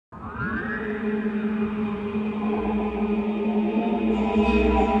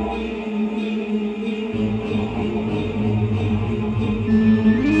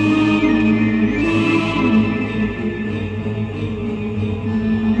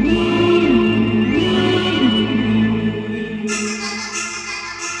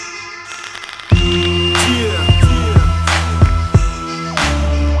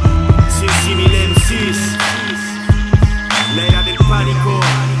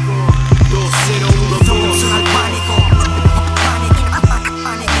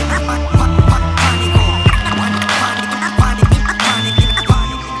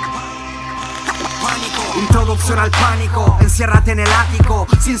enciérrate en el ático.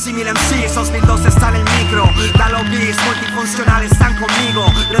 Sinsimil MCs, 2002 está en el micro. Dalo bis, multifuncionales están conmigo.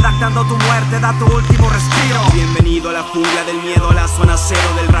 Redactando tu muerte, da tu último respiro. Bienvenido a la jungla del miedo, a la zona cero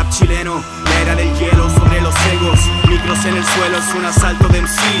del rap chileno. La era del hielo sobre los egos. Micros en el suelo, es un asalto de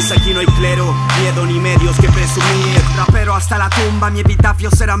MCs. Aquí no hay clero, miedo ni medios que presumir. Rapero hasta la tumba, mi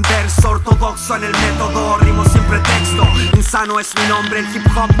epitafio será en verso. Ortodoxo en el método, rimo sin pretexto. Insano es mi nombre, el hip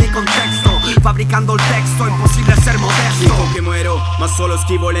hop ni contexto. Fabricando el texto, imposible ser modesto. Dijo que muero, mas solo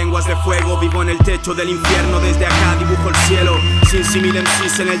esquivo lenguas de fuego. Vivo en el techo del infierno, desde acá dibujo el cielo. Sinsimil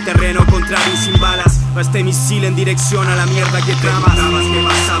MCs en el terreno contrario y sin balas. Va este misil en dirección a la mierda que tramas. Preguntabas qué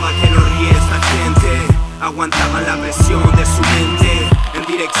pasaba, que no ríe esta gente. Aguantaban la presión de su mente. En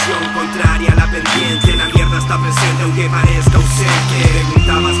dirección contraria a la pendiente. La mierda está presente aunque parezca ausente.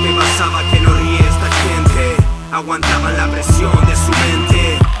 Preguntabas qué pasaba, que no ríe esta gente. Aguantaban la presión de su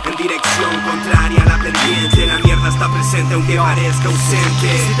mente. En dirección contraria a la pendiente. La mierda está presente aunque parezca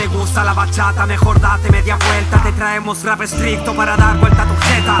ausente. Si te gusta la bachata, mejor date media vuelta. Te traemos rap estricto para dar vuelta a tu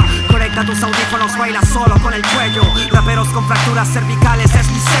jeta. Conecta tus audífonos, baila solo con el cuello. Raperos con fracturas cervicales es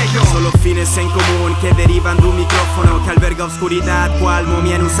mi sello. Solo fines en común que derivan de un micrófono que alberga oscuridad cual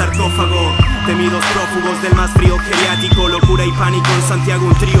momia en un sarcófago. Temidos prófugos del más frío geriático. Locura y pánico en Santiago,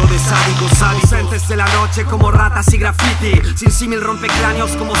 un trío de sádicos sádicos. Ausentes de la noche como ratas y graffiti. Sinsimil rompe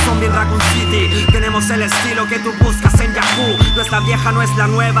cráneos como zombie en Raccoon City. Tenemos el estilo que tú buscas en Yahoo. No es la vieja, no es la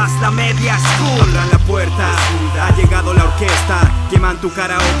nueva, es la media school. Abran la puerta, ha llegado la orquesta. Queman tu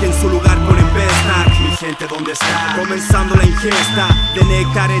karaoke, en su lugar ponen pesta. Mi gente, ¿dónde está? Comenzando la ingesta de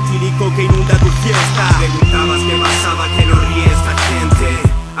néctar etílico que inunda tu fiesta. Preguntabas qué pasaba, que no ríe esta gente.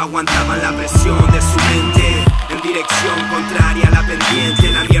 Aguantaban la presión de su mente. En dirección contraria a la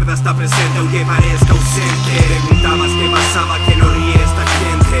pendiente. La mierda está presente aunque parezca ausente. Preguntabas qué pasaba, que no ríe esta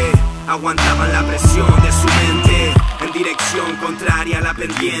gente. Aguantaban la presión de su mente. En dirección contraria a la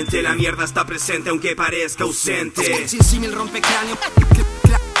pendiente. La mierda está presente aunque parezca ausente. Sinsimil rompe cráneos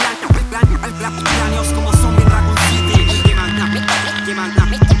como zombie en Raccoon City.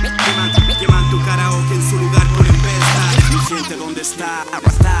 Queman tu karaoke, en su lugar ponen pesta. Mi gente, ¿dónde está?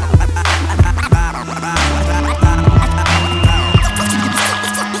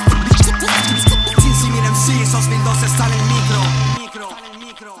 Sinsimil MCs, 2002 está en el micro.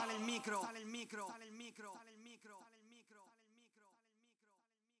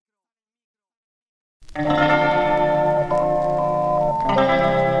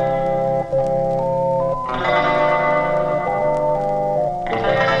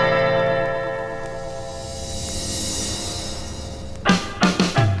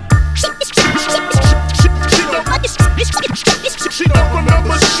 She don't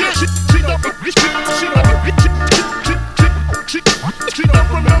remember shit. She don't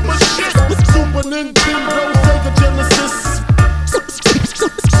remember shit. Super Nintendo, Sega Genesis.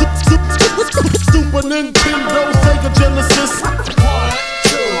 Super Nintendo, Sega Genesis. 1, 2,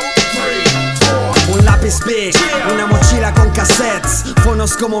 3, 4. Un lápiz big, una mochila con cassettes.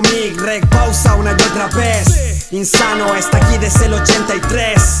 Fonos como mig, rec, pausa una y otra vez. Insano, está aquí desde el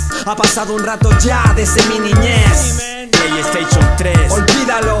 83. Ha pasado un rato ya desde mi niñez. PlayStation 3.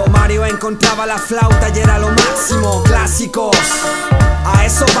 Olvídalo, Mario encontraba la flauta y era lo máximo. Clásicos, a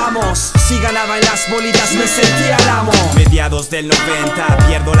eso vamos. Si ganaba en las bolitas me sentía el amo. Mediados del 90,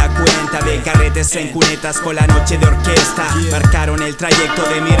 pierdo la cuenta de carretes en cunetas con la noche de orquesta. Marcaron el trayecto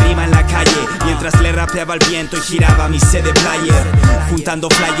de mi rima en la calle, mientras le rapeaba al viento y giraba mi CD player. Juntando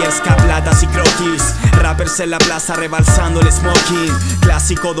flyers, caplatas y croquis. Rappers en la plaza rebalsando el smoking.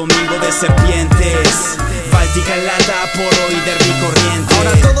 Clásico domingo de serpientes. Báltica en lata, poro y derby corriente.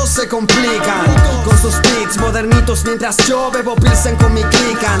 Ahora todos se complican con sus beats modernitos, mientras yo bebo pilsen con mi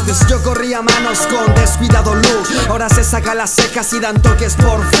click. Antes yo corría manos con descuidado look. Ahora se saca las cejas y dan toques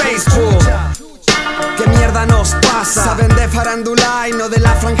por Facebook. ¿Qué mierda nos pasa? Saben de farándula y no de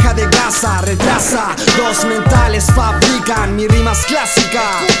la franja de Gaza. Retrasa, dos mentales fabrican. Mi rima es clásica,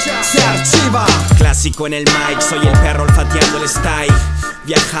 se archiva. Clásico en el mic, soy el perro olfateando el style.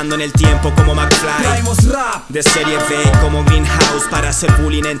 Viajando en el tiempo como McFly. Traemos rap de serie B como Greenhouse, para hacer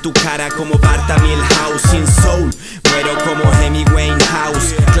bullying en tu cara como Barta Milhouse. Sin soul, muero como Hemingway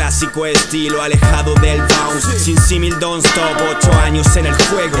House. Clásico estilo alejado del bounce. Sinsimil don't stop, 8 años en el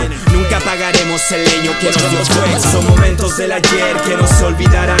juego. Nunca apagaremos el leño que nos dio fuego. Son momentos del ayer que no se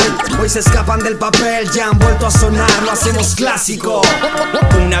olvidarán. Hoy se escapan del papel, ya han vuelto a sonar. Lo hacemos clásico.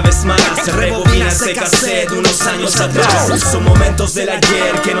 Una vez más, rebobinas de cassette unos años atrás. Son momentos del ayer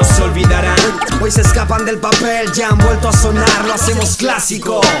ayer que no se olvidarán. Hoy se escapan del papel, ya han vuelto a sonar, lo hacemos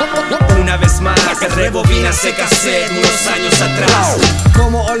clásico. Una vez más, que rebobina ese cassette unos años atrás.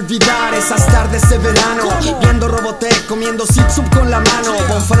 ¿Cómo olvidar esas tardes de verano? Viendo Robotech, comiendo Zip con la mano.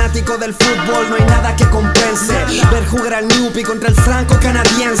 Para un fanático del fútbol no hay nada que compense ver jugar al Newbie contra el franco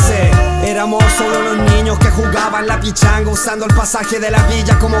canadiense. Éramos solo los niños que jugaban la pichanga usando el pasaje de la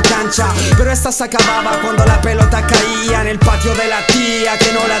villa como cancha. Pero esta se acababa cuando la pelota caía en el patio de la tía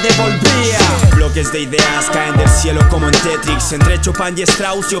que no la devolvía. Bloques de ideas caen del cielo como en Tetris. Entre Chopin y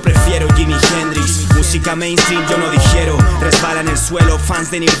Strauss yo prefiero Jimi Hendrix. Música mainstream yo no digiero, resbala en el suelo.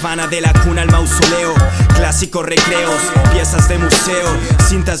 Fans de Nirvana de la cuna al mausoleo. Clásicos recreos, piezas de museo,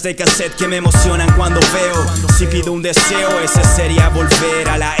 cintas de cassette que me emocionan cuando veo. Si pido un deseo ese sería volver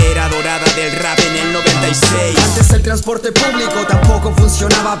a la era dorada del rap en el 96. Antes el transporte público tampoco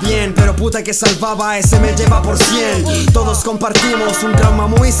funcionaba bien, pero puta que salvaba ese me lleva por 100. Todos compartimos un trauma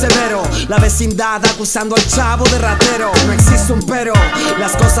muy severo, la vecindad acusando al chavo de ratero. No existe un pero,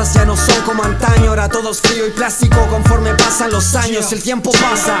 las cosas ya no son como antaño. Ahora todo es frío y plástico conforme pasan los años. El tiempo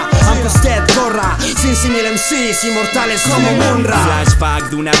pasa, aunque usted corra. Sinsimil MCs inmortales como Munra. Flashback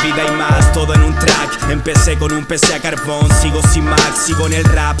de una vida y más, todo en un track. Empecé con un PC a carbón, sigo sin Mac, sigo en el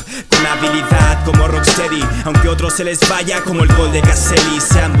rap con habilidad como Rocksteady. Aunque a otros se les vaya como el gol de Caselli.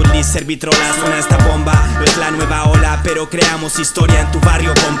 Sean bullies, servitrolas, suena esta bomba. No es la nueva ola, pero creamos historia en tu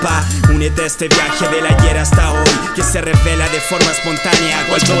barrio, compa. Únete a este viaje del ayer hasta hoy, que se revela de forma espontánea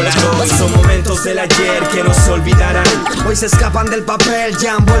cual dólar hoy. Son momentos del ayer que no se olvidarán. Hoy se escapan del papel,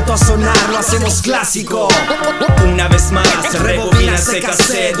 ya han vuelto a sonar, lo hacemos clásico. Una vez más, se rebobina ese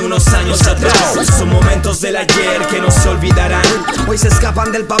cassette unos años atrás. Son momentos del ayer que no se olvidarán. Hoy se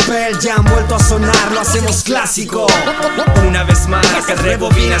escapan del papel, ya han vuelto a sonar, lo hacemos clásico. Una vez más, que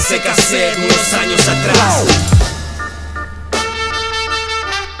rebobina ese cassette unos años atrás.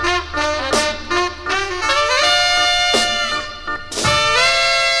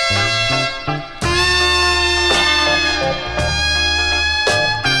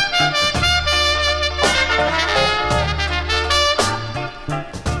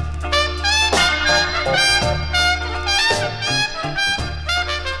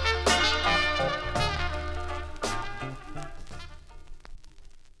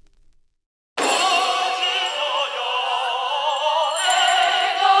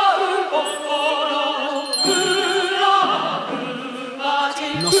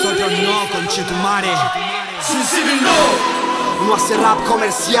 Nosotros no, conchetumare. Sinsimil no hace rap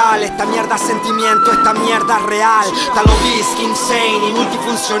comercial, esta mierda es sentimiento, esta mierda es real. Talobisc, insane y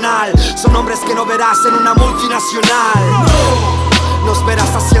multifuncional, son nombres que no verás en una multinacional. Nos verás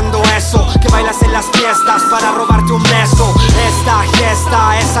haciendo eso, que bailas en las fiestas para robarte un beso. Esta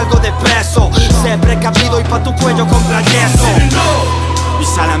gesta es algo de peso, sé precavido y pa' tu cuello compra yeso.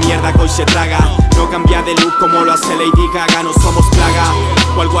 Pisa la mierda que hoy se traga, no cambia de look como lo hace Lady Gaga. No somos plaga,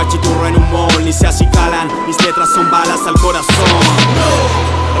 cual guachiturro en un mall, ni se acicalan. Mis letras son balas al corazón.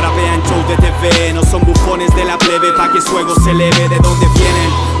 Rapean shows de TV, no son bufones de la plebe. Pa' que su ego se eleve de donde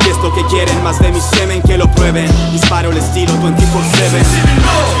vienen, y es lo que quieren, más de mi semen que lo prueben. Disparo el estilo 24/7.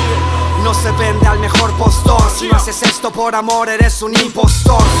 No se vende al mejor postor, si no haces esto por amor eres un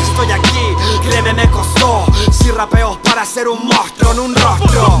impostor. Si estoy aquí, créeme me costó. Si rapeo para ser un monstruo en un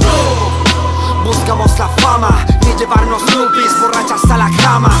rostro. Buscamos la fama, ni llevarnos nubis borrachas a la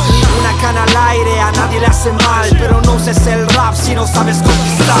cama. Una cana al aire a nadie le hace mal, pero no uses el rap si no sabes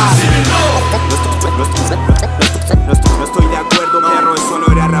conquistar. No estoy de acuerdo, perro, eso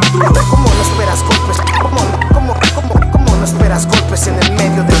no era rap duro. ¿Cómo no esperas golpes? ¿Cómo no esperas golpes en el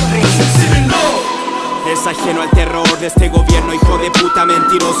medio del ring? Es ajeno al terror de este gobierno, hijo de puta,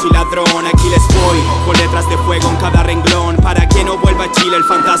 mentiroso y ladrón. Aquí les voy, con letras de fuego en cada renglón, para que no vuelva a Chile el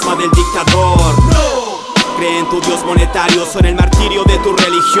fantasma del dictador. Cree en tu dios monetario, son el martirio de tu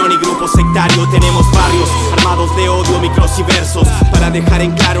religión y grupo sectario. Tenemos barrios armados de odio, micros y versos, para dejar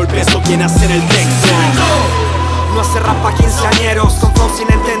en claro el peso que nace en el texto. No hace rap pa' quinceañeros con flows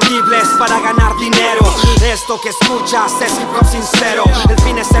inentendibles para ganar dinero. Esto que escuchas es hip hop sincero, el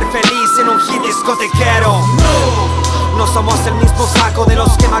fin es ser feliz en un hit discotequero. No somos el mismo saco de los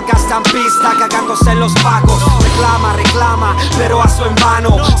que más gastan pista cagándose en los pacos. Reclama, pero hazlo en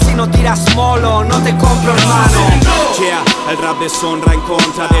vano. Si no tiras molo, no te compro, hermano. Yeah, el rap deshonra en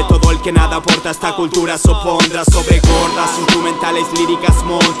contra de todo el que nada aporta. Esta cultura sopondra sobre gordas, instrumentales, líricas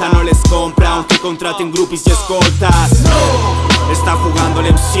monta. No les compra, aunque contraten groupies y escoltas. Está jugando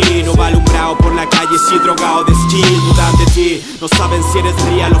el MC, no va alumbrado por la calle, si drogado de skill. Dudan de ti, no saben si eres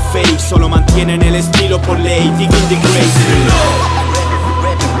real o fake, solo mantienen el estilo por ley. Digging the crazy.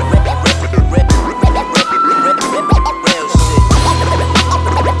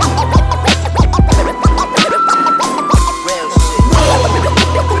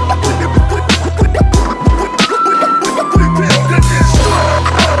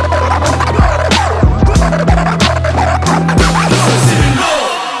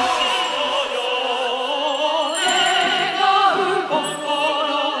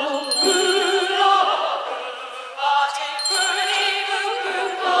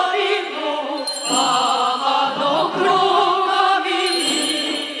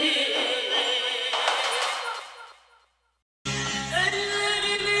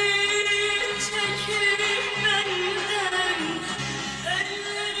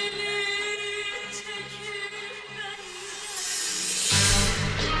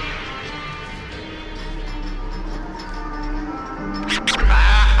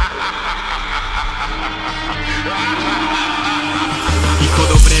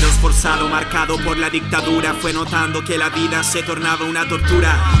 pasado marcado por la dictadura fue notando que la vida se tornaba una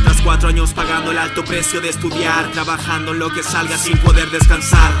tortura. Tras 4 años pagando el alto precio de estudiar, trabajando en lo que salga sin poder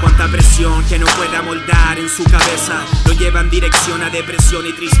descansar. Cuánta presión que no puede amoldar en su cabeza lo lleva en dirección a depresión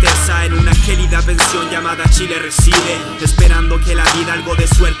y tristeza. En una gélida pensión llamada Chile reside, esperando que la vida algo de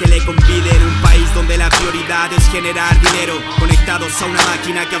suerte le convide. En un país donde la prioridad es generar dinero, conectados a una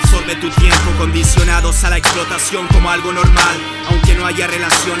máquina que absorbe tu tiempo, condicionados a la explotación como algo normal. Aunque no haya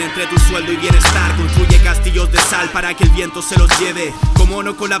relación entre tu sueldo y bienestar, construye castillos de sal para que el viento se los lleve. Cómo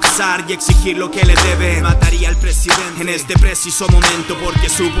no colapsar y exigir lo que le debe. Mataría al presidente en este preciso momento porque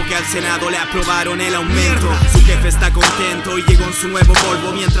supo que al Senado le aprobaron el aumento. Su jefe está contento y llegó en su nuevo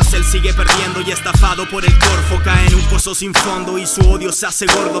polvo, mientras él sigue perdiendo y estafado por el Corfo. Cae en un pozo sin fondo y su odio se hace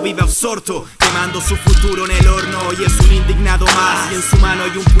gordo. Vive absorto, quemando su futuro en el horno, y es un indignado más, y en su mano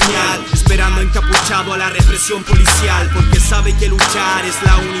hay un puñal, esperando encapuchado a la represión policial, porque sabe que luchar es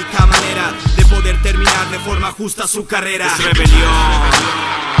la única manera de poder terminar de forma justa su carrera. Es rebelión,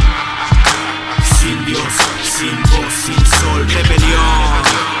 sin Dios, sin voz, sin sol. Rebelión,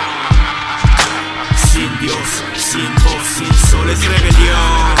 sin Dios, sin voz, sin sol. Es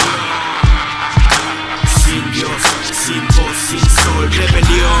rebelión, sin Dios, sin voz, sin sol.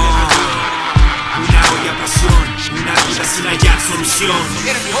 Rebelión, una olla pasión, una vida sin hallar solución.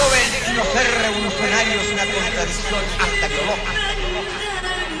 Ser joven y no ser revolucionario es una contradicción hasta que lo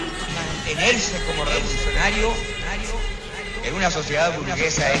mantenerse como revolucionario en una sociedad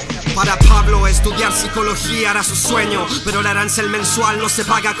burguesa es difícil. Para Pablo estudiar psicología era su sueño, pero el arancel mensual no se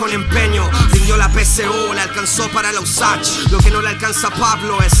paga con empeño. Rindió la PSU, le alcanzó para la USACH. Lo que no le alcanza a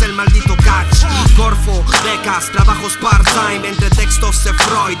Pablo es el maldito catch. Corfo, becas, trabajos part-time, entre textos de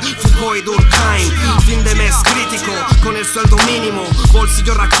Freud, Foucault y Durkheim. Fin de mes crítico, con el sueldo mínimo,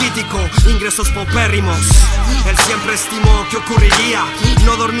 bolsillo raquítico, ingresos paupérrimos. Él siempre estimó que ocurriría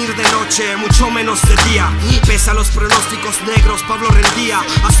no dormir de noche, mucho menos de día. Pese a los pronósticos negros, Pablo rendía.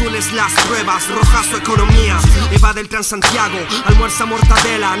 Azules las pruebas, roja su economía. Eva del Transantiago, almuerza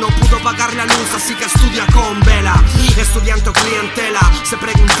mortadela. No pudo pagar la luz, así que estudia con vela. Estudiante o clientela, se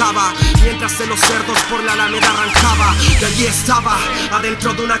preguntaba, mientras de los cerdos por la alameda arrancaba. Y allí estaba,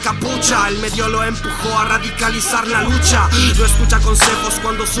 adentro de una capucha. El medio lo empujó a radicalizar la lucha. No escucha consejos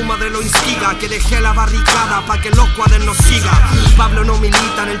cuando su madre lo instiga, que deje la barricada pa' que el loco Adel no siga. Pablo no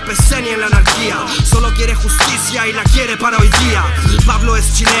milita en el PC ni en la anarquía, solo quiere justicia y la quiere para hoy día. Pablo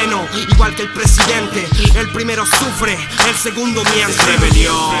es chileno, igual que el presidente. El primero sufre, el segundo miente. Es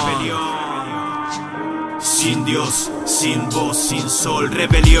rebelión, sin Dios, sin voz, sin sol.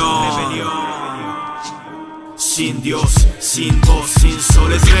 Rebelión, sin Dios, sin voz, sin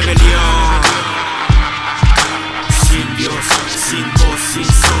sol. Es rebelión, sin Dios, sin voz, sin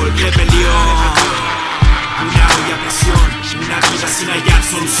sol. Rebelión, una olla pasión, una vida sin hallar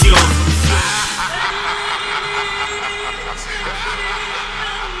solución.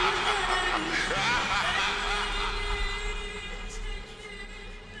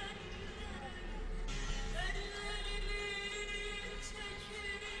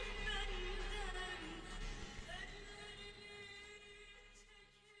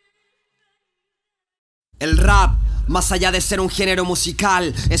 El rap, más allá de ser un género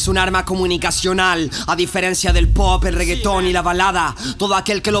musical, es un arma comunicacional. A diferencia del pop, el reggaetón y la balada, todo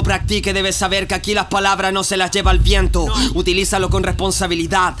aquel que lo practique debe saber que aquí las palabras no se las lleva el viento. Utilízalo con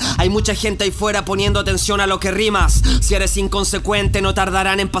responsabilidad. Hay mucha gente ahí fuera poniendo atención a lo que rimas. Si eres inconsecuente no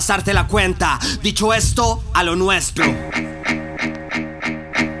tardarán en pasarte la cuenta. Dicho esto, a lo nuestro.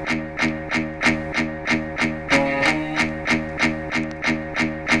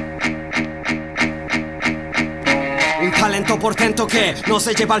 Talento portento que no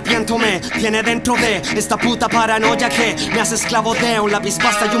se lleva el viento, me tiene dentro de esta puta paranoia que me hace esclavo de un lápiz,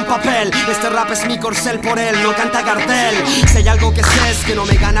 pasta y un papel. Este rap es mi corcel, por él no canta Gardel. Si hay algo que sé es que no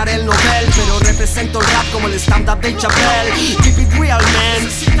me ganaré el Nobel, pero represento el rap como el stand-up de Chapel. Keep it real, man.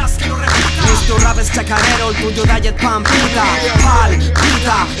 Necesitas que lo repita. Nuestro rap es chacarero, el tuyo diet pampita.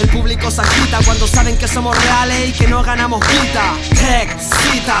 Palpita, el público se agita cuando saben que somos reales y que no ganamos guita. Tech,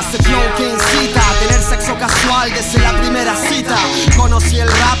 citas, el flow que incita a tener sexo casual desde la primera cita. Conocí el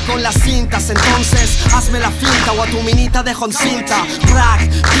rap con las cintas, entonces hazme la finta o a tu minita dejo en cinta. Rack,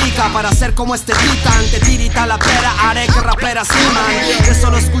 pica para ser como este titán. Te tirita la pera, haré que raperas riman. De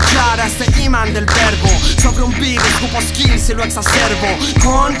solo escuchar a este imán del verbo sobre un beat, escupo skills se lo exacerbo.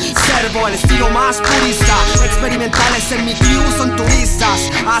 Conservo el estilo más purista. Experimentales en mi crew son turistas.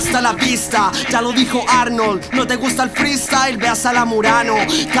 Hasta la vista, ya lo dijo Arnold. No te gusta el freestyle, ve a Salamurano.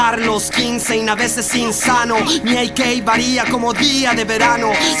 Carlos 15 y a veces insano. Mi AK varía como día de verano.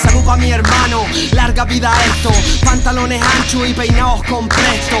 Saludo a mi hermano, larga vida esto. Pantalones anchos y peinados con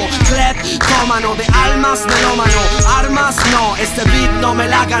presto. Cleptómano, de almas melómano. Armas no, este beat no me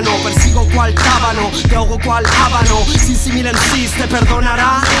la gano. Persigo cual tábano, te ahogo cual hábano. Sinsimil MCs te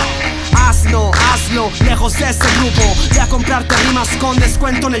perdonará. Hazlo, lejos de ese grupo. Ve a comprarte rimas con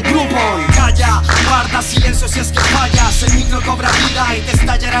descuento en el grupo. Calla, guarda silencio si es que fallas. El micro cobra vida y te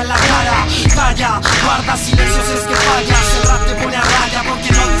estallará en la cara. Calla, guarda silencio si es que fallas. El rap te pone a raya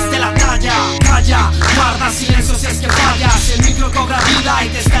porque no diste la talla. Calla, guarda silencio si es que fallas. El micro cobra vida y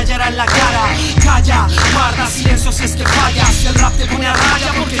te estallará en la cara. Calla, guarda silencio si es que fallas. El rap te pone a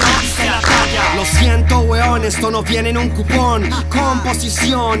raya porque no diste la talla. Lo siento, weón, esto no viene en un cupón.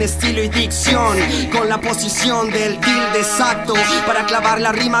 Composición, estilo y dicción, con la posición del tilde exacto para clavar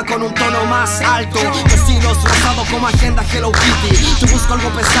la rima con un tono más alto. Estilos rosados como agenda Hello Kitty. Yo busco algo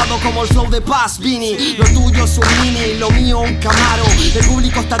pesado como el flow de Paz Vini. Lo tuyo es un mini, lo mío un Camaro. El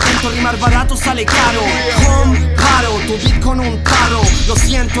público está atento, rimar barato sale caro. Comparo tu beat con un tarro. Lo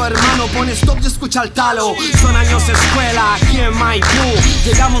siento hermano, pon stop y escucha el talo. Son años de escuela, aquí en Maipú.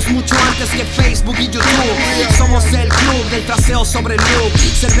 Llegamos mucho antes que Facebook y YouTube. Somos el club del traseo sobre el loop.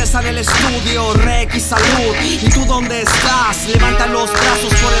 Cerveza en el estudio, rec y salud. ¿Y tú dónde estás? Levanta los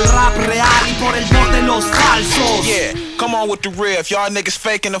brazos por el rap real y por el borde de los falsos. Yeah, come on with the riff. Y'all niggas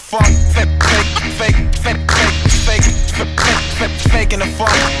faking the funk. Faking the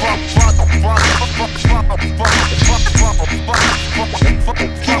funk.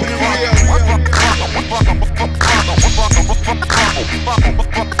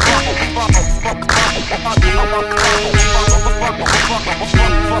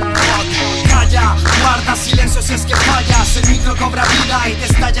 Calla, guarda silencio si es que fallas. El micro cobra vida y te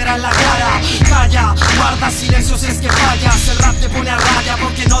estallará en la cara. Calla, guarda silencio si es que fallas. El rap te pone a raya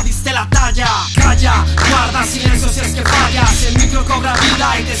porque no diste la talla. Calla, guarda silencio si es que fallas. El micro cobra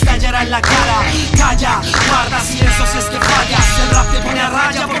vida y te estallará en la cara. Calla, guarda silencio si es que fallas. El rap te pone a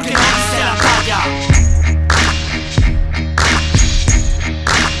raya porque no diste la talla.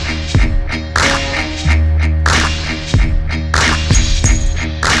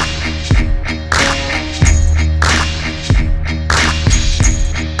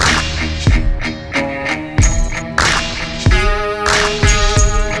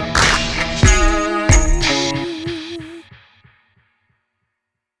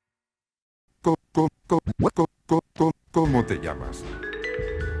 ¿Cómo te llamas?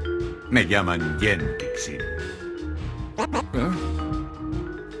 Me llaman Yen Pixie. ¿Ah?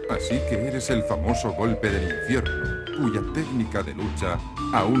 Así que eres el famoso golpe del infierno, cuya técnica de lucha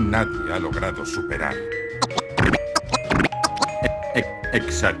aún nadie ha logrado superar.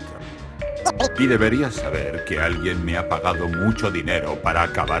 Exacto. Y deberías saber que alguien me ha pagado mucho dinero para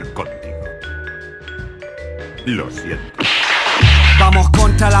acabar contigo. Lo siento. Vamos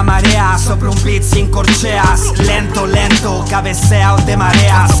contra la marea, sobre un beat sin corcheas. Lento, lento, cabecea o te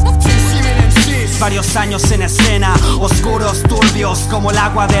mareas. Varios años en escena, oscuros, turbios como el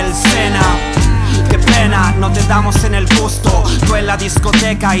agua del Sena. Qué pena, no te damos en el gusto. Tú en la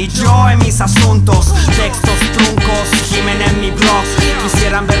discoteca y yo en mis asuntos. Textos truncos, gimen en mi blog.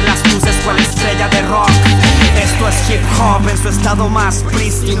 Quisieran ver las luces cual estrella de rock. Esto es hip hop en su estado más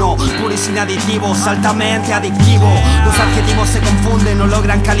prístino. Puro y sin aditivos, altamente adictivo. Los adjetivos se confunden, no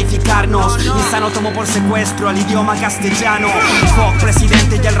logran calificarnos. Insano tomó por secuestro al idioma castellano. Fuck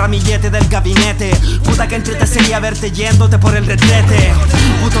presidente y el ramillete del gabinete. Puta que entrete sería verte yéndote por el retrete.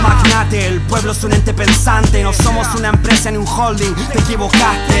 Puto magnate, el pueblo es un ente pensante. No somos una empresa ni un holding, te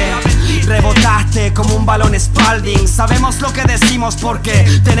equivocaste. Rebotaste como un balón Spalding. Sabemos lo que decimos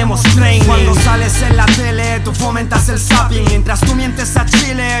porque tenemos training. Cuando sales en la tele, tú fomentas el zapping. Mientras tú mientes a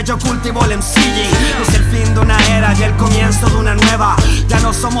Chile, yo cultivo el MCing. Es el fin de una era y el comienzo de una nueva. Ya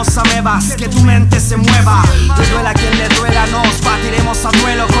no somos amebas, que tu mente se mueva. Le duela a quien le duela, nos batiremos a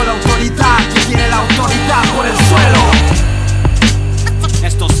duelo con la autoridad que tiene la autoridad por el suelo.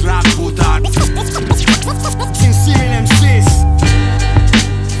 Estos rap puta. Sinsimil MCs.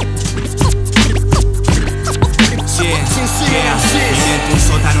 Dentro un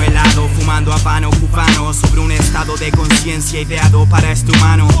sótano helado, fumando habano cubano, sobre un estado de conciencia ideado para este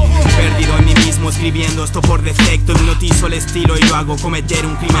humano. Perdido en mí mismo, escribiendo esto por defecto. Hipnotizo el estilo y lo hago cometer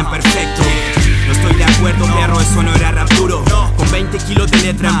un crimen perfecto. No estoy de acuerdo, perro, eso no era rap duro. Con 20 kilos de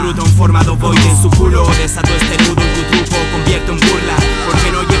letra en bruto, un formado void en su culo. Desato este nudo en tu truco, convierto en burla.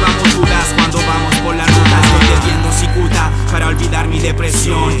 Porque no llevamos dudas cuando vamos por la ruta. Estoy bebiendo cicuta,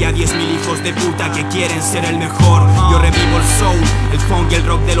 hijos de puta que quieren ser el mejor. Yo revivo el soul, el funk y el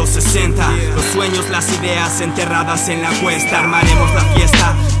rock de los 60. Los sueños, las ideas enterradas en la cuesta. Armaremos la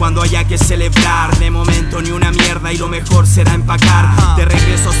fiesta cuando haya que celebrar. De momento ni una mierda y lo mejor será empacar. De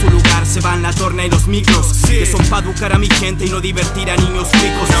regreso a su lugar se van la torna y los micros, que son pa' educar a mi gente y no divertir a niños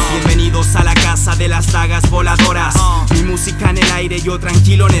ricos. Bienvenidos a la casa de las dagas voladoras. Mi música en el aire, yo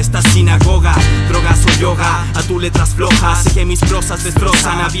tranquilo en esta sinagoga. Drogas o yoga, a tus letras flojas. Sé que mis prosas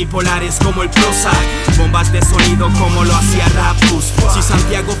destrozan a bipolares como el Prozac. Bombas de sonido como lo hacía Raptus. Si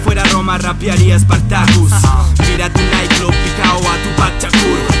Santiago fuera Roma, rapearía Spartacus. Mira tu nightclub, picao a tu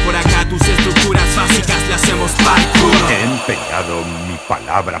Shakur. Por acá tus estructuras básicas le hacemos parkour. He empeñado mi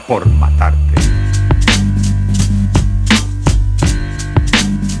palabra por matarte.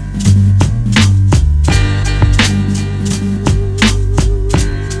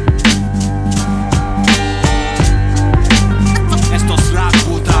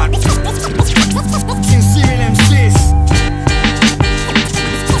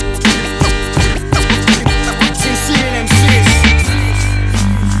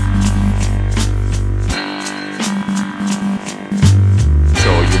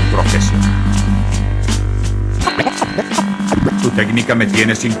 Tu técnica me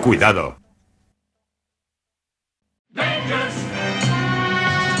tiene sin cuidado.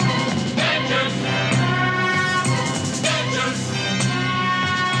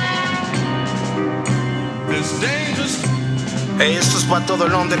 Esto es para todo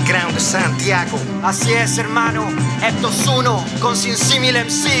el underground de Santiago. Así es, hermano. Eptos Uno con Sinsimil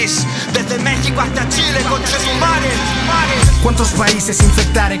MCs. Desde México hasta Chile, conchetumares. ¿Cuántos países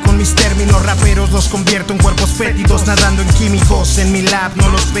infectaré con mis términos raperos? Los convierto en cuerpos fétidos nadando en químicos. En mi lab no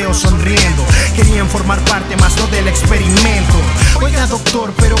los veo sonriendo. Querían formar parte más no del experimento. Oiga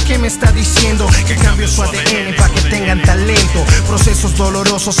doctor, ¿pero qué me está diciendo? Que cambio su ADN para que tengan talento. Procesos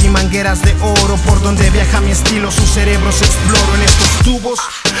dolorosos y mangueras de oro. Por donde viaja mi estilo, sus cerebros exploro en estos tubos.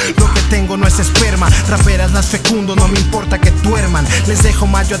 Lo que tengo no es esperma. Raperas las fecundo, no me importa que duerman. Les dejo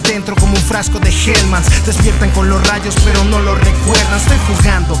mayo adentro como un frasco de Hellmans. Despiertan con los rayos pero no lo recuerdan. Estoy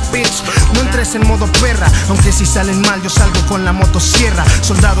jugando, bitch, no entres en modo perra. Aunque si salen mal yo salgo con la motosierra.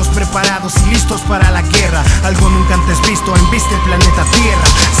 Soldados preparados y listos para la guerra. Algo nunca antes visto, embiste el planeta Tierra.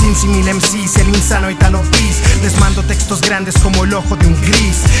 Sinsimil MCs, el insano Italo Peace. Les mando textos grandes como el ojo de un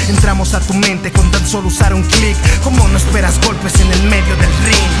gris. Entramos a tu mente con tan solo usar un clic. Como no esperas golpes en el medio del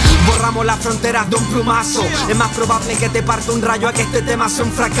ring. Borramos las fronteras de un plumazo. Es más probable que te parta un rayo a que este tema sea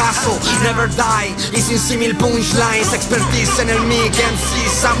un fracaso. Never die y Sinsimil punchlines. Expertise en el mic, MC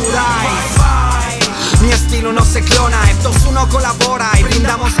Samurai. Mi estilo no se clona, Eptos Uno colabora y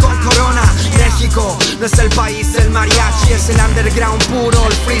brindamos con Corona. México no es el país del mariachi, es el underground puro,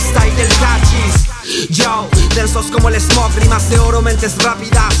 el freestyle del cachis. Yo, densos como el smog, rimas de oro, mentes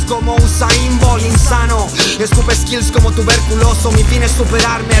rápidas como Usain Bolt, insano. Escupe skills como tuberculoso, mi fin es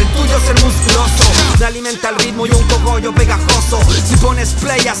superarme, el tuyo ser musculoso. Me alimenta el ritmo y un cogollo pegajoso. Si pones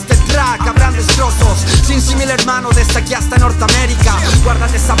play a este track habrán destrozos. Sinsimil hermano, desde aquí hasta Norteamérica.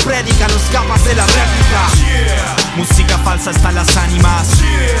 Guárdate esa prédica, no escapas de la réplica. Música falsa hasta las ánimas.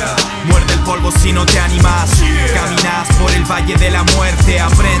 Muerde el polvo si no te animas. Caminas por el valle de la muerte.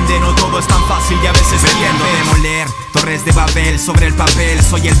 Aprende, no todo es tan fácil y a veces pierde. Demoler torres de Babel sobre el papel.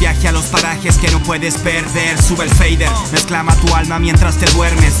 Soy el viaje a los parajes que no puedes perder. Sube el fader, mezclama tu alma mientras te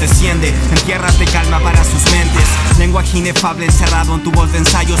duermes. Desciende, en tierras de calma para sus mentes. Lenguaje inefable encerrado en tu voz de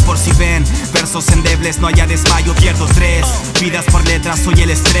ensayos. Por si ven, versos endebles, no haya desmayo. Pierdo 3, vidas por letras, soy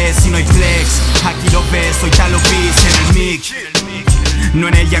el estrés. Si no hay flex, aquí lo ves, soy Italo Peace en el mic. No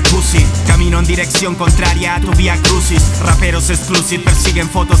en el jacuzzi, camino en dirección contraria a tu vía crucis. Raperos exclusive persiguen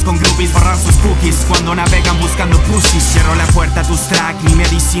fotos con groupies, borran sus cookies cuando navegan buscando pussies. Cierro la puerta a tus tracks, mi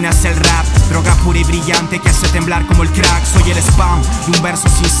medicina es el rap. Droga pura y brillante que hace temblar como el crack. Soy el spam de un verso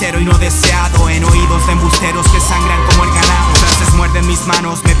sincero y no deseado, en oídos de embusteros que sangran como el ganado. Frases muerden mis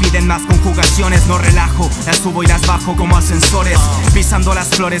manos, me piden más conjugaciones, no relajo. Las subo y las bajo como ascensores. Pisando las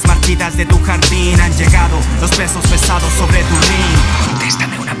flores marchitas de tu jardín. Han llegado los pesos pesados sobre tu ring.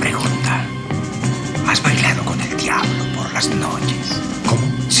 Contéstame una pregunta. ¿Has bailado con el diablo por las noches? ¿Cómo?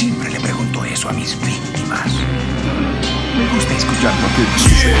 Siempre le pregunto eso a mis víctimas. Me gusta escuchar lo que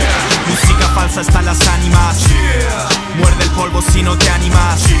dice. Música falsa hasta las ánimas. Muerde el polvo si no te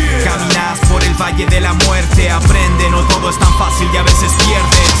animas. Caminas por el valle de la muerte. Aprende, no todo es tan fácil y a veces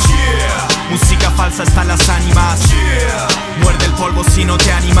pierdes. Música falsa hasta las ánimas. Muerde el polvo si no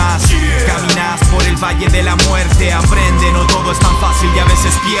te animas. Caminas por el valle de la muerte. Aprende, no todo es tan fácil y a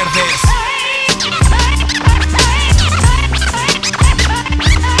veces pierdes.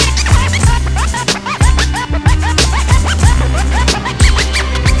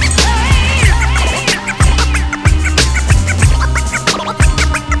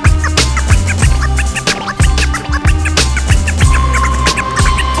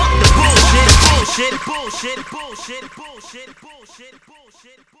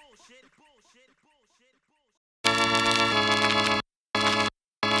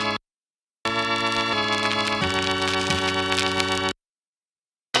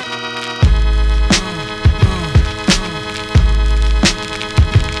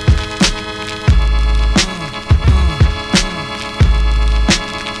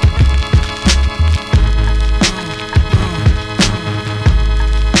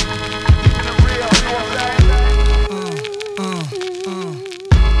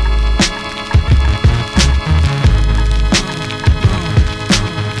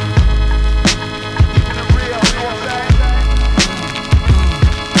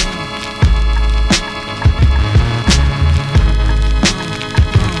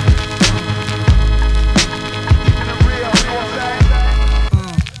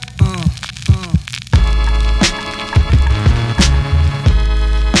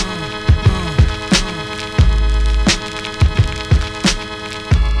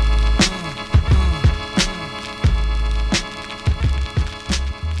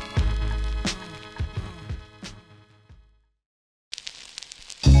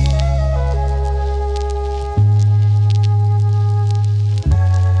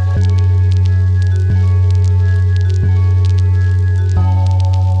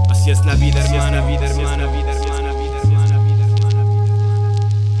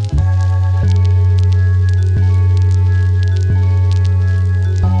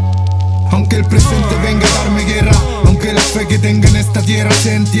 Aunque el presente venga a darme guerra, aunque la fe que tenga en esta tierra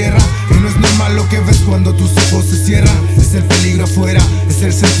se entierra, que no es normal lo que ves cuando tus ojos se cierran. Es el peligro afuera, es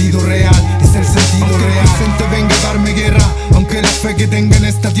el sentido real, es el sentido real. Aunque el presente venga a darme guerra, aunque la fe que tenga en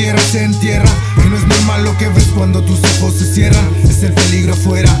esta tierra se entierra, que no es normal lo que ves cuando tus ojos se cierran. Es el peligro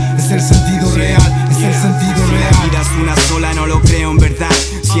afuera, es el sentido real, es el sentido real. La vida es una sola, no lo creo en verdad.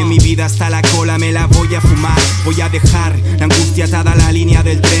 Si en mi vida está la cola, me la voy a fumar. Voy a dejar la angustia atada a la línea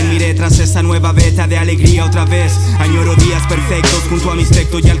del tren. Miré tras esa nueva veta de alegría otra vez. Añoro días perfectos junto a mis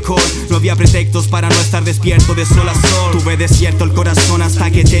tectos y alcohol. No había pretextos para no estar despierto de sol a sol. Tuve desierto el corazón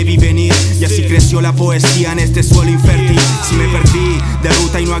hasta que te vi venir, y así creció la poesía en este suelo infértil. Si me perdí de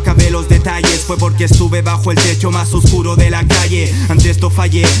ruta y no acabé los detalles, fue porque estuve bajo el techo más oscuro de la calle. Ante esto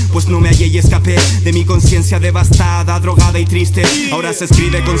fallé, pues no me hallé y escapé de mi conciencia devastada, drogada y triste. Ahora se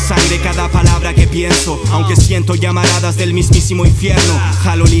escribe con sangre cada palabra que pienso, aunque siento llamaradas del mismísimo infierno.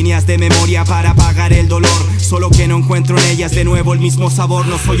 Jalo líneas de memoria para apagar el dolor, solo que no encuentro en ellas de nuevo el mismo sabor.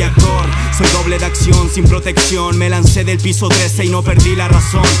 No soy actor, soy doble de acción sin protección. Me lancé del piso 13 y no perdí la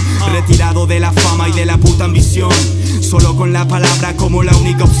razón. Retirado de la fama y de la puta ambición, solo con la palabra como la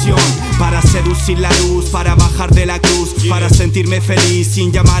única opción. Para seducir la luz, para bajar de la cruz, para sentirme feliz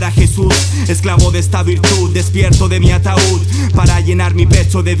sin llamar a Jesús. Esclavo de esta virtud, despierto de mi ataúd, para llenar mi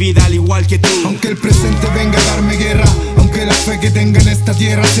pecho de vida al igual que tú. Aunque el presente venga a darme guerra, aunque la fe que tenga en esta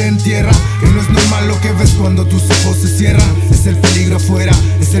tierra se entierra, que no es normal lo que ves cuando tus ojos se cierran. Es el peligro afuera,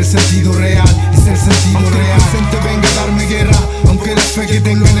 es el sentido real, es el sentido real. Aunque el presente venga a darme guerra, aunque la fe que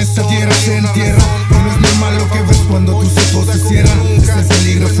tenga en esta tierra se entierra, que no es normal lo que ves cuando tus ojos se cierran. Es el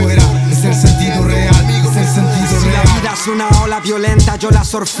peligro afuera, es el sentido real, es el sentido real. Si la vida es una ola violenta, yo la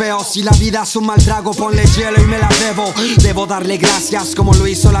surfeo. Si la vida es un mal trago, ponle hielo y me la bebo. Debo darle gracias como lo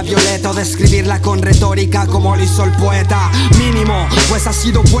hizo la Violeta, o describirla con retórica como lo hizo el poeta. Mínimo, pues ha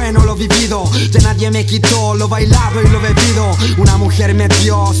sido bueno lo vivido, de nadie me quitó lo bailado y lo bebido. Una mujer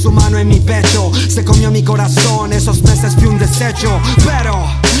metió su mano en mi pecho, se comió mi corazón, esos meses fui un desecho. Pero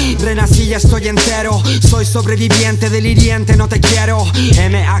renací y estoy entero, soy sobreviviente, deliriente, no te quiero.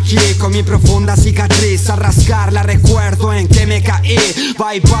 Heme aquí con mi profunda cicatriz, a rascarla recuerdo en que me caí.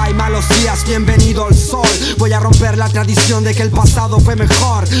 Bye bye malos días, bienvenido al sol. Voy a romper la tradición de que el pasado fue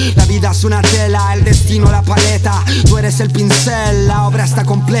mejor. La vida es una tela, el destino la paleta. Tú eres el pincel, la obra está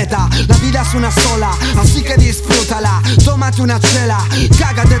completa. La vida es una sola, así que disfrútala. Tómate una chela,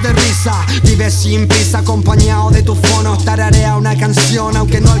 cágate de risa. Vive sin prisa, acompañado de tu fono. Tararea una canción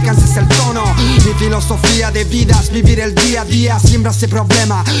aunque no alcances el tono. Mi filosofía de vida es vivir el día a día. Siembra ese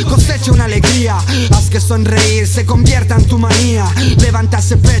problema, cosecha una alegría. Haz que sonreír se convierta en tu manía. Levanta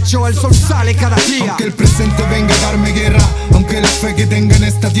ese pecho, el sol sale cada día. Aunque el presente venga a darme guerra, aunque la fe que tenga en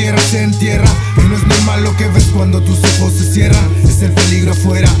esta tierra se entierra, que no es normal lo que ves cuando tus ojos se cierran. Es el peligro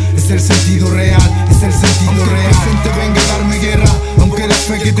afuera, es el sentido real, es el sentido real. Aunque el presente venga a darme guerra, aunque la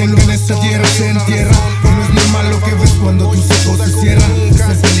fe que tenga en esta tierra se entierra, que no es normal lo que ves cuando tus ojos se cierran. Es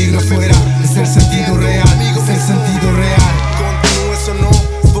el peligro afuera, es el sentido real, es el sentido real. Continúes o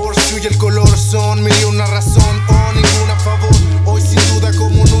no, por si y el color son mil y una razón o ninguna a favor. Hoy sin duda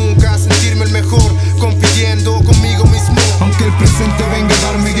como nunca sentirme el mejor, compitiendo conmigo mismo. Aunque el presente presente venga a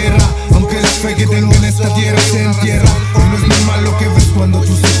darme guerra, aunque la fe que tengo en esta tierra se entierra. Y no es normal lo que ves cuando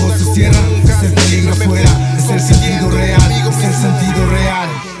tus ojos se cierran. Es el peligro afuera, es el sentido real, es el sentido real.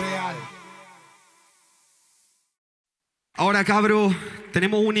 Ahora, cabro,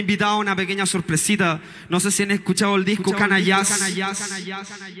 tenemos un invitado, una pequeña sorpresita. No sé si han escuchado el disco Canallas.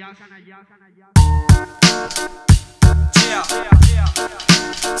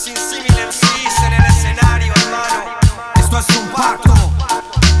 Sinsimil en el escenario, hermano. Esto es un pacto.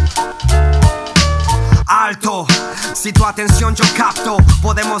 Alto, si tu atención yo capto,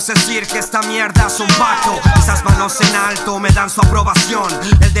 podemos decir que esta mierda es un pacto. Esas manos en alto me dan su aprobación,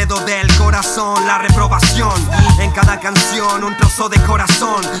 el dedo del corazón, la reprobación. En cada canción un trozo de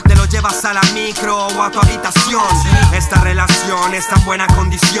corazón, te lo llevas a la micro o a tu habitación. Esta relación está en buena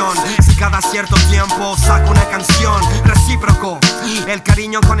condición, si cada cierto tiempo saco una canción. Recíproco, el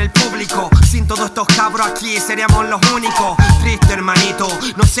cariño con el público, sin todos estos cabros aquí seríamos los únicos. Triste hermanito,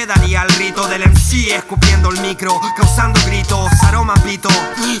 no se daría el rito del MC escupiendo el micro, causando gritos, aroma pito,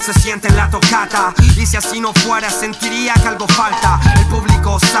 se siente en la tocata. Y si así no fuera sentiría que algo falta. El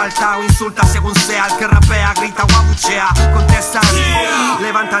público salta o insulta según sea. El que rapea, grita o abuchea, contestan,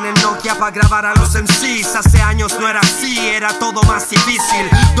 levantan el Nokia para grabar a los MCs. Hace años no era así, era todo más difícil.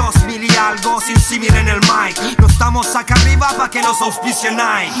 2000 y algo, Sinsimil en el mic. No estamos acá arriba pa' que los auspicien.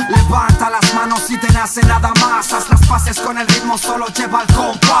 Levanta las manos si te nace nada más. Haz las paces con el ritmo, solo lleva el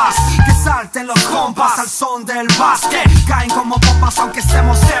compás. Que salten los compas al son del básquet, caen como bombas aunque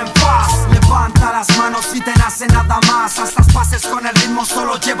estemos en paz. Levanta las manos si te nace nada más. Haz las paces con el ritmo,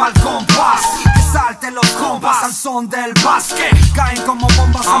 solo lleva el compás. Que salten los compas al son del básquet, caen como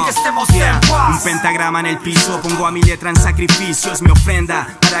bombas aunque estemos en paz. Un pentagrama en el piso, pongo a mi letra en sacrificios. Mi ofrenda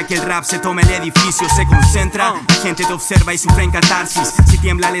para que el rap se tome el edificio. Se concentra, la gente te observa y sufre en catarsis. Si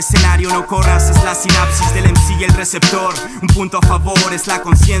tiembla el escenario no corras, es la sinapsis del MC y el receptor. Un punto a favor es la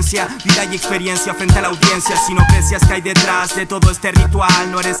conciencia, vida y experiencia frente a la audiencia. Si no aprecias que hay detrás de todo este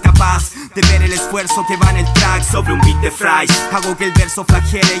ritual, no eres capaz de ver el esfuerzo que va en el track. Sobre un beat de fries hago que el verso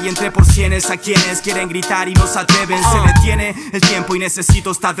flagele y entre por cienes a quienes quieren gritar y no se atreven. Se detiene el tiempo y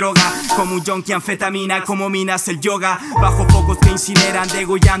necesito esta droga, como un junkie anfetamina, como minas el yoga. Bajo focos que incineran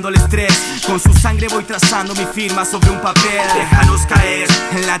degollando el estrés. Con su sangre voy trazando mi firma sobre un papel. Déjanos caer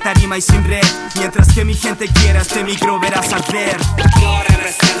en la tarima y sin red, mientras que mi gente quiera este micro verás arder. Corre,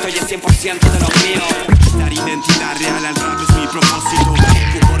 respeto y es 100% de lo mío. Dar identidad real al rap es mi propósito.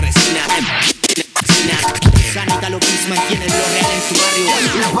 Como resina, sanita lo mismo tiene lo real en su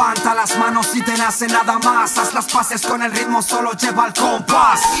barrio. Levanta las manos si te nace nada más. Haz las paces con el ritmo, solo lleva el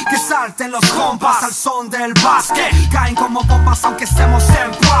compás. Que salten los compas al son del básquet, caen como bombas aunque estemos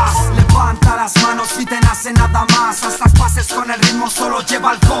en paz. Levanta las manos si te nace nada más. Haz las paces con el ritmo, solo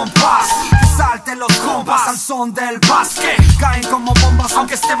lleva el compás. Que salten los compas al son del básquet, caen como bombas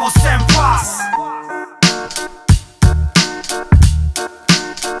aunque estemos en paz.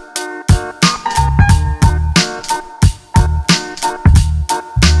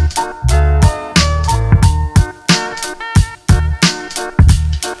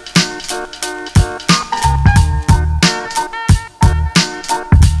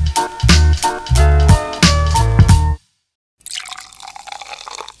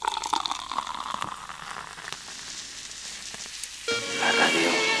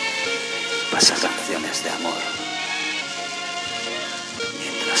 Pasa canciones de amor,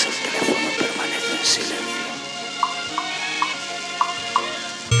 mientras el teléfono permanece en silencio.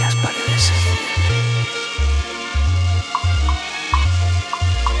 Las paredes se cierran.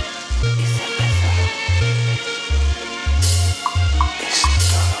 Y cerveza es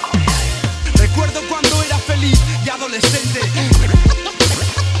todo lo que hay. Recuerdo cuando era feliz y adolescente.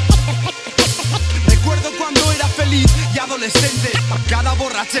 Recuerdo cuando era feliz y adolescente. Cada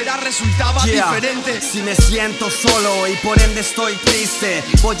borrachera resultaba diferente. Si me siento solo y por ende estoy triste,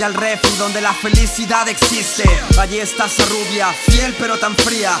 voy al refri donde la felicidad existe. Allí está esa rubia, fiel pero tan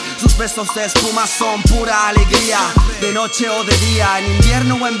fría. Sus besos de espuma son pura alegría. De noche o de día, en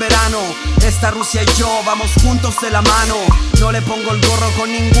invierno o en verano, esta Rusia y yo vamos juntos de la mano. No le pongo el gorro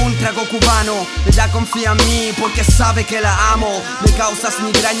con ningún trago cubano. Ella confía en mí porque sabe que la amo. Me causas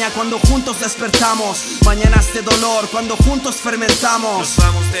migraña cuando juntos despertamos, mañanas de dolor cuando juntos fermentamos. Nos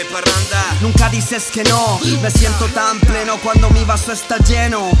vamos de parranda, nunca dices que no. Me siento tan pleno cuando mi vaso está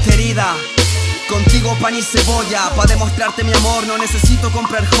lleno. Querida, contigo pan y cebolla. Pa' demostrarte mi amor no necesito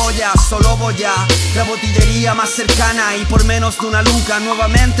comprar joyas. Solo voy a la botillería más cercana y por menos de una luca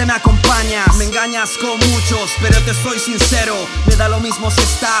nuevamente me acompañas. Me engañas con muchos, pero te soy sincero. Me da lo mismo si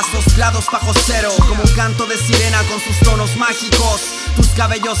estás 2 grados bajo cero. Como un canto de sirena con sus tonos mágicos. Tus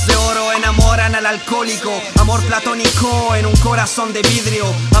cabellos de oro enamoran al alcohólico. Amor platónico en un corazón de vidrio.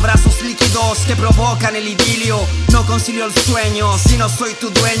 Abrazos líquidos que provocan el idilio. No concilio el sueño si no soy tu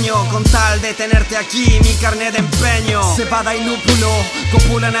dueño. Con tal de tenerte aquí, mi carnet de empeño. Cebada y lúpulo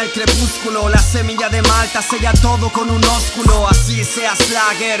copulan al crepúsculo. La semilla de malta sella todo con un ósculo. Así seas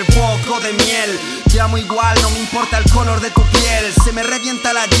lager, poco de miel. Te amo igual, no me importa el color de tu piel. Se me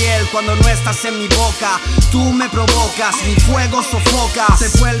revienta la hiel cuando no estás en mi boca. Tú me provocas, mi fuego sofoca. Te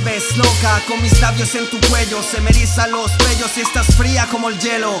vuelves loca con mis labios en tu cuello. Se me erizan los vellos y estás fría como el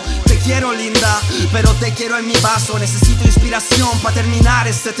hielo. Te quiero linda, pero te quiero en mi vaso. Necesito inspiración para terminar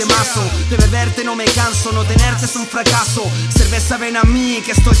este temazo. De beberte no me canso, no tenerte es un fracaso. Cerveza ven a mí,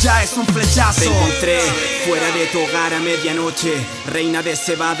 que esto ya es un flechazo. Te encontré fuera de tu hogar a medianoche. Reina de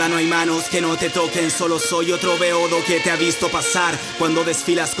cebada, no hay manos que no te toquen. Solo soy otro beodo que te ha visto pasar cuando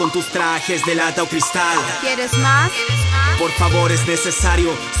desfilas con tus trajes de lata o cristal. ¿Quieres más? Por favor, es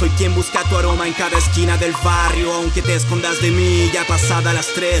necesario. Soy quien busca tu aroma en cada esquina del barrio. Aunque te escondas de mí ya pasada las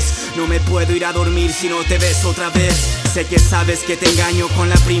 3. No me puedo ir a dormir si no te ves otra vez. Sé que sabes que te engaño con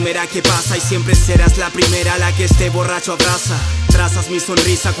la primera que pasa. Y siempre serás la primera a la que este borracho abraza. Trazas mi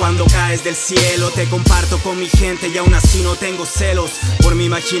sonrisa cuando caes del cielo. Te comparto con mi gente y aún así no tengo celos. Por mi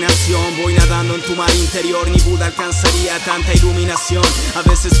imaginación voy nadando en tu mar interior. Ni Buda alcanzaría tanta iluminación. A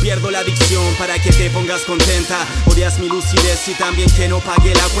veces pierdo la adicción para que te pongas contenta. Odias mi lucidez y también que no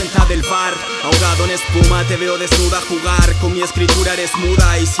pague la cuenta del bar. Ahogado en espuma te veo desnuda jugar. Con mi escritura eres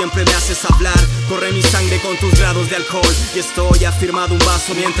muda y siempre me haces hablar. Corre mi sangre con tus grados de alcohol. Y estoy afirmado un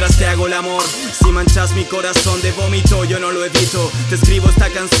vaso mientras te hago el amor. Si manchas mi corazón de vómito yo no lo evito. Te escribo esta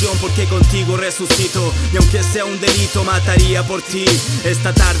canción porque contigo resucito. Y aunque sea un delito mataría por ti.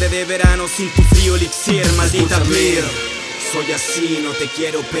 Esta tarde de verano sin tu frío elixir. Maldita please. Soy así, no te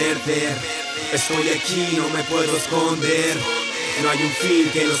quiero perder. Estoy aquí, no me puedo esconder. No hay un fin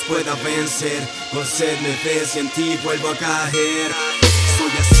que nos pueda vencer. Con sed me ves y en ti vuelvo a caer.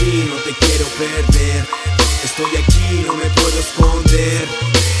 Soy así, no te quiero perder. Estoy aquí, no me puedo esconder.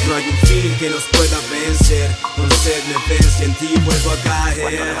 No hay un fin que nos pueda vencer. Con sed me ves y en ti vuelvo a caer.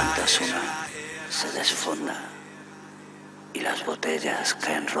 Cuando levantas una, se desfonda y las botellas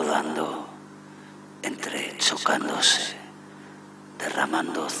caen rodando, entre chocándose,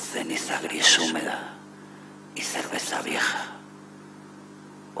 derramando ceniza gris húmeda y cerveza vieja.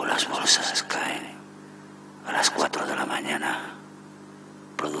 O las bolsas caen a las 4 de la mañana,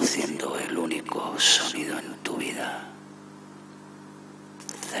 produciendo el único sonido en tu vida.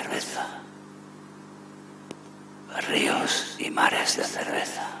 Cerveza. Ríos y mares de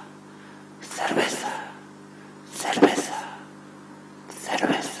cerveza. Cerveza. Cerveza.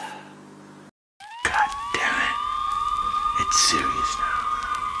 Cerveza. God damn it. It's serious now.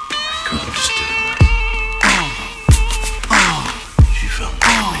 I can understand. She felt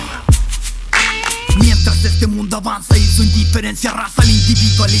Mientras este mundo avanza y su indiferencia arrasa el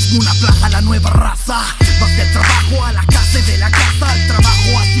individualismo, una plaga, la nueva raza. Vas del trabajo a la casa y de la casa al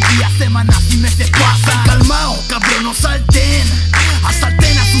trabajo, así días, semanas y meses pasan. Calmao, cabrón, no salten.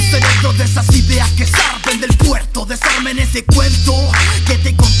 Asalten a su cerebro de esas ideas que zarpen del puerto. Desarmen ese cuento que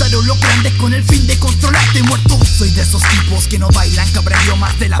te contaron los grandes con el fin de controlarte muerto. Soy de esos tipos que no bailan, que aprendió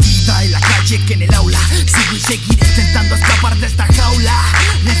más de la vida en la calle que en el aula. Sigo y seguiré intentando escapar de esta jaula.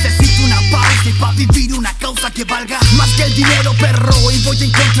 Necesito una pausa y pa' vivir una causa que valga más que el dinero, perro. Y voy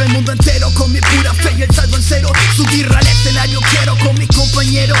en contra del mundo entero con mi pura fe y el saldo en cero. Subir al escenario quiero con mis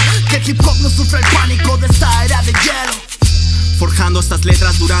compañeros. Que el hip hop no sufra el pánico de esta era de hielo. Forjando estas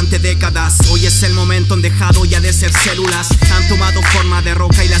letras durante décadas. Hoy es el momento en dejado ya de ser células. Han tomado forma de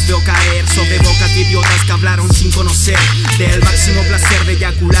roca y las veo caer sobre bocas de idiotas que hablaron sin conocer del máximo placer de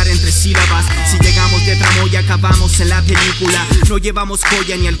eyacular entre sílabas. Si llegamos de tramo y acabamos en la película. No llevamos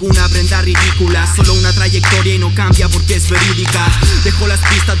joya ni alguna prenda ridícula. Solo una trayectoria y no cambia porque es verídica. Dejo las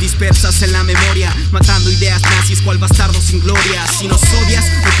pistas dispersas en la memoria, matando ideas nazis cual bastardo sin gloria. Si nos odias,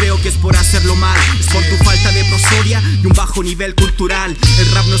 no creo que es por hacerlo mal. Es por tu falta de prosodia y un bajo nivel cultural.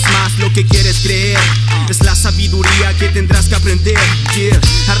 El rap no es más lo que quieres creer, es la sabiduría que tendrás que aprender. Yeah.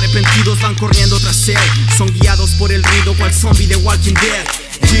 Arrepentidos van corriendo tras él, son guiados por el ruido cual zombie de Walking Dead.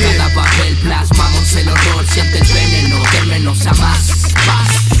 Yeah. En cada papel plasmamos el horror, siente el veneno de menos a más.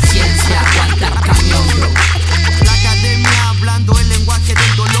 Paciencia, aguanta el camión, bro. La academia hablando el lenguaje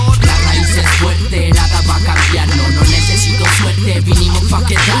del dolor. La raíz es fuerte, nada va a cambiarnos. No necesito suerte, vinimos pa'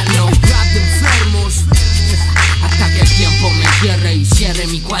 quedarnos. Rap de enfermos. Hasta que el tiempo me cierre y cierre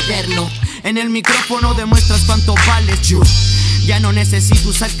mi cuaderno. En el micrófono demuestras cuánto vales, yo. Ya no necesito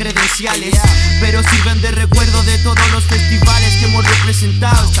usar credenciales, pero sirven de recuerdo de todos los festivales que hemos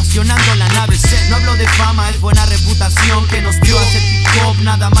representado, estacionando la nave set. No hablo de fama, es buena reputación que nos dio hacer hip hop,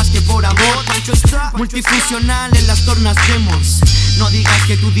 nada más que por amor. Pancho está multifuncional en las tornas demos. No digas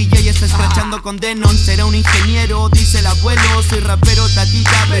que tu DJ está escrachando con Denon. Será un ingeniero, dice el abuelo. Soy rapero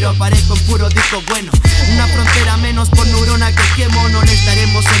tatita, pero aparezco en puro disco bueno. Una frontera menos por neurona que quemo. No les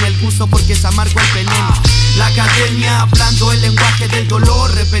daremos en el gusto porque es amargo el veneno. La academia hablando el lenguaje del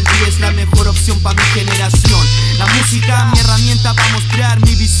dolor. Rebeldía es la mejor opción para mi generación. La música, mi herramienta para mostrar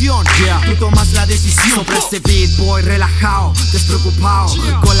mi visión. Tú tomas la decisión. Sobre este beat voy relajado, despreocupado,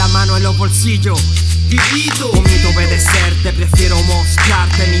 con la mano en los bolsillos. Omito obedecerte, prefiero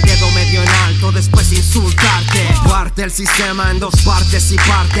mostrarte mi dedo medio en alto, después insultarte. Parte el sistema en dos partes y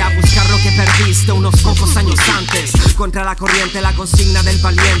parte a buscar lo que perdiste unos pocos años antes. Contra la corriente, la consigna del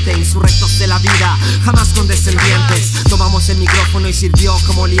valiente, insurrectos de la vida, jamás condescendientes. Tomamos el micrófono y sirvió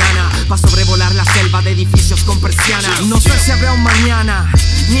como liana para sobrevolar la selva de edificios con persianas. No sé si habrá un mañana,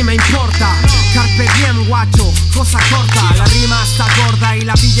 ni me importa. Carpe diem, guacho, cosa corta. La rima está gorda y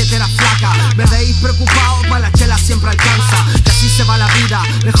la billetera flaca. Me veis preocupado, pa' la chela siempre alcanza. Que así se va la vida,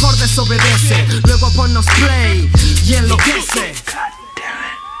 mejor desobedece. Luego ponnos play y enloquece.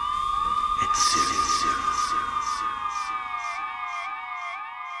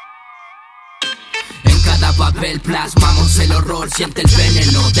 En cada papel plasmamos el horror. Siente el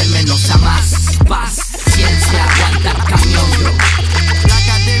veneno del menos a más. Paciencia, aguanta el camión, bro. La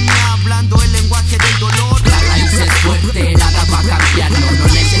academia hablando el lenguaje del dolor. La raíz es fuerte, nada va a cambiarnos. No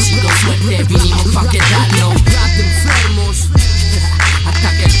necesito suerte, vinimos pa' quedarnos. Rap de enfermos,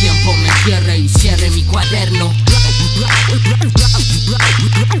 hasta que el tiempo me cierre y cierre mi cuaderno. Rap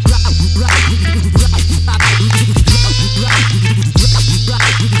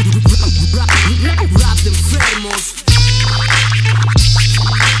de enfermos.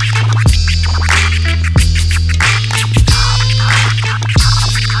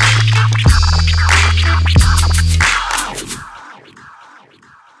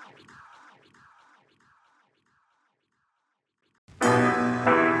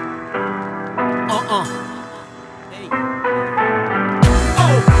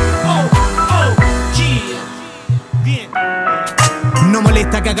 No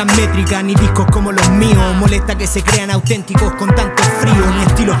molesta que hagan métrica ni discos como los míos. Molesta que se crean auténticos con tanto frío. Mi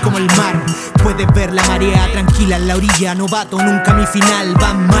estilo es como el mar, puedes ver la marea tranquila en la orilla. Novato, nunca mi final,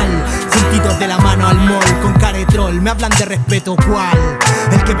 van mal. Juntitos de la mano al mall con cara de troll. Me hablan de respeto, ¿cuál?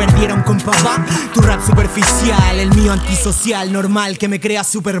 El que perdieron con papá. Tu rap superficial, el mío antisocial. Normal que me crea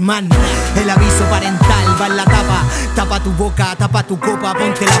Superman. El aviso parental va en la tapa. Tapa tu boca, tapa tu copa.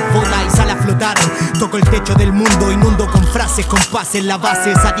 Ponte las botas y sale a flotar. Toco el techo del mundo, inundo con frases, compases. La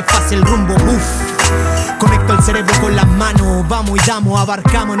base satisface el rumbo, conecto el cerebro con las manos. Vamos y damos,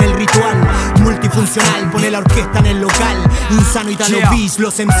 abarcamos en el ritual. Multifuncional, pone la orquesta en el local. Insano y Italo Beach,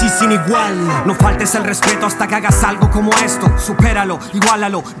 los MCs sin igual. No faltes el respeto hasta que hagas algo como esto. Supéralo,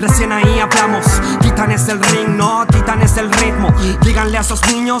 iguálalo, recién ahí hablamos. Titanes del ring, no, titanes del ritmo. Díganle a esos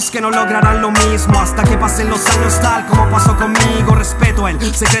niños que no lograrán lo mismo hasta que pasen los años tal como pasó conmigo. Respeto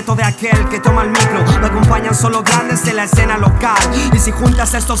el secreto de aquel que toma el micro. Me acompañan solo grandes de la escena local. Y si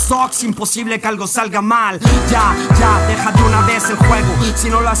juntas estos socks, imposible que algo salga mal. Ya, deja de una vez el juego. Si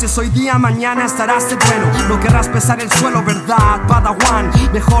no lo haces hoy día, mañana estarás de bueno. No querrás pesar el suelo, ¿verdad, Padawan?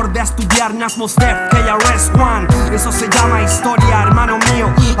 Mejor ve a estudiar Nasmos Def KRS One. Eso se llama historia, hermano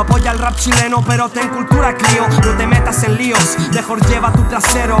mío. Apoya el rap chileno, pero ten cultura, crío. No te metas en líos, mejor lleva tu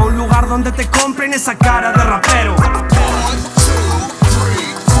trasero a un lugar donde te compren esa cara de rapero.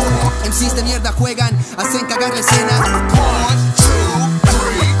 MCs de mierda juegan, hacen cagar la escena.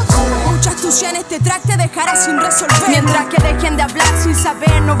 Muchas tuya en este track te dejará sin resolver. Mientras que dejen de hablar sin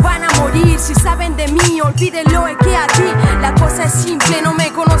saber, no van a morir. Si saben de mí, olvídenlo, es que a ti la cosa es simple, no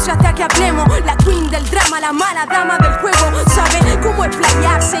me conoce hasta que hablemos. La queen del drama, la mala dama del juego, sabe cómo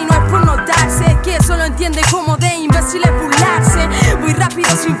explayarse y no es por notarse. Es que solo entiende cómo de imbéciles burlarse. Voy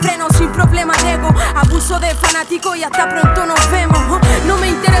rápido, sin freno, sin problema de ego. Abuso de fanático y hasta pronto nos vemos. No me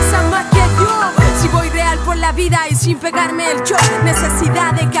interesan más que yo. Si voy real por la vida y sin pegarme el show.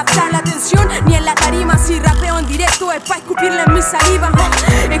 Necesidad de captar la atención, ni en la tarima. Si rapeo en directo es pa' escupirle en mi saliva.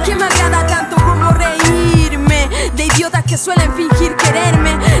 Es que me agrada tanto como reírme de idiotas que suelen fingir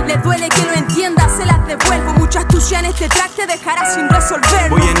quererme. Les duele que lo entienda, se las devuelvo. Muchas tuya en este track te dejará sin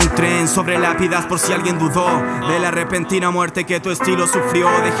resolverlo. Voy en un tren sobre lápidas por si alguien dudó de la repentina muerte que tu estilo sufrió.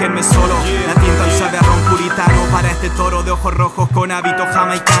 Déjenme solo, la tinta hoy sabe a ron puritano para este toro de ojos rojos con hábito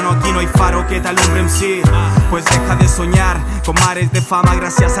jamaicano. Aquí no hay faro que te alumbre en sí, pues deja de soñar con mares de fama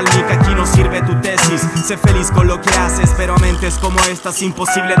gracias al mic. Aquí no sirve tu tesis, sé feliz con lo que haces, pero a mentes como esta es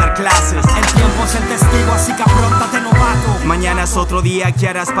imposible dar clases. El tiempo es el testigo, así que apróntate, novato. Mañana es otro día, ¿qué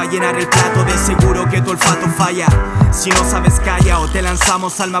harás para llenar el plato? De seguro que tu olfato falla. Si no sabes, calla o te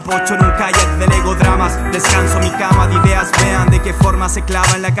lanzamos al mapocho en un kayak de Lego dramas. Descanso mi cama de ideas, vean de qué forma se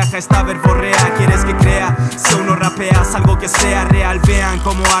clava en la caja esta verborrea. ¿Quieres que crea? Si uno rapeas algo que sea real, vean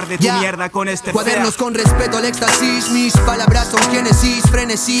cómo arde tu mierda con este cuadernos con respeto al éxtasis, mis palabras son génesis,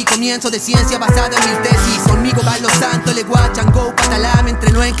 frenesí, comienzo de ciencia basada en mil tesis. Conmigo va los santos, le guachan, go, patalá, me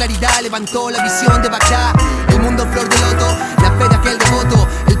entrenó en claridad, levantó la visión de Bagdad. El mundo flor de loto, la fe de aquel devoto,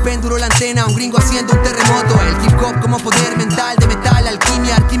 el péndulo, la antena, un gringo haciendo un terremoto. El hip hop como poder mental de metal,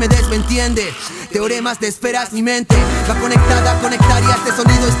 alquimia, Arquímedes me entiende. Teoremas de esferas, mi mente va conectada, conectaría este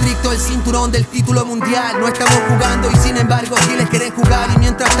sonido estricto, el cinturón del título mundial. No estamos jugando y sin embargo aquí les quieren jugar. Y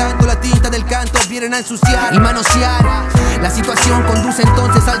mientras tanto la tinta del canto vienen a ensuciar y manosear. La situación conduce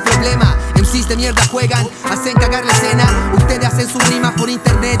entonces al problema. MCs de mierda juegan, hacen cagar la escena. Ustedes hacen sus rimas por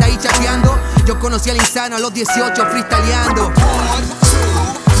internet ahí chateando. Yo conocí al insano a los 18 freestyleando.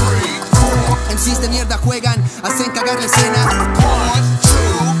 MCs de mierda juegan, hacen cagar la escena.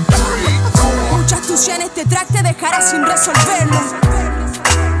 Muchas tuya en este track te dejará sin resolverlo.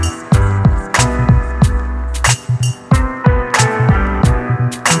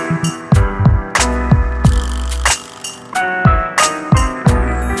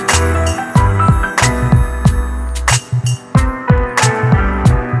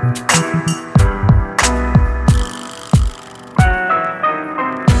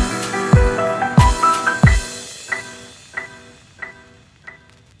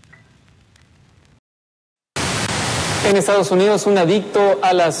 En Estados Unidos, un adicto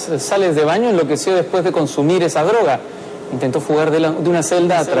a las sales de baño enloqueció después de consumir esa droga. Intentó fugar de una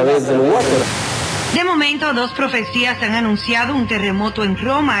celda a través del water. De momento, 2 profecías han anunciado un terremoto en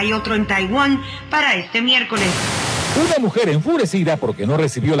Roma y otro en Taiwán para este miércoles. Una mujer enfurecida porque no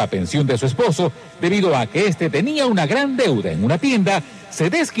recibió la pensión de su esposo debido a que este tenía una gran deuda en una tienda, se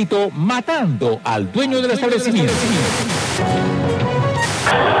desquitó matando al dueño del establecimiento.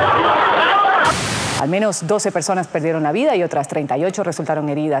 Al menos 12 personas perdieron la vida y otras 38 resultaron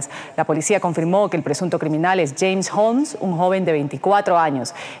heridas. La policía confirmó que el presunto criminal es James Holmes, un joven de 24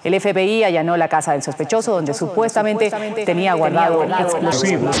 años. El FBI allanó la casa del sospechoso, donde supuestamente tenía guardado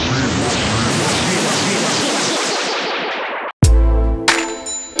explosivos.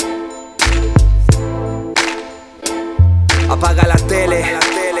 Apaga la tele,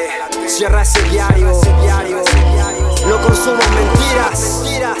 cierra ese diario. No consumo mentiras.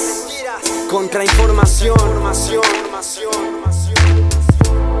 Contrainformación.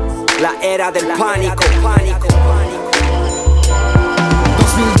 La era del pánico.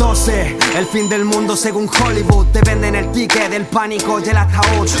 2012, el fin del mundo según Hollywood. Te venden el ticket del pánico y el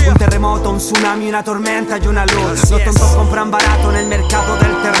ataúd. Un terremoto, un tsunami, una tormenta y una luz. Los tontos compran barato en el mercado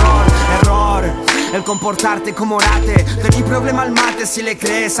del terror. Error, el comportarte como orate. Tení problema al mate si le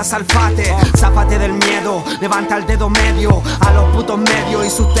crees a Salfate. Záfate del miedo, levanta el dedo medio a los putos medios y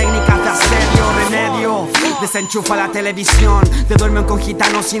sus técnicas de asedio. Remedio, desenchufa la televisión. Te duermen con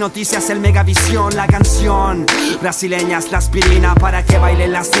gitanos y noticias el Megavisión. La canción brasileña es la aspirina para que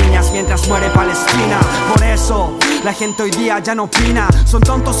bailen las niñas mientras muere Palestina. Por eso la gente hoy día ya no opina. Son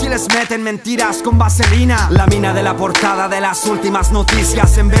tontos y les meten mentiras con vaselina. La mina de la portada de las últimas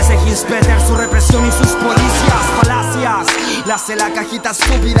noticias. En vez de Hinspeter, su represión y sus policías. Falacias, la hace la cajita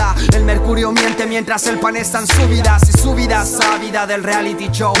estúpida. El mercurio miente mientras el pan está en subidas. Y subidas a vida del reality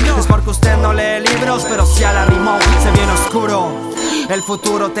show. Es porque usted no lee libros, pero si a la rimó se viene oscuro el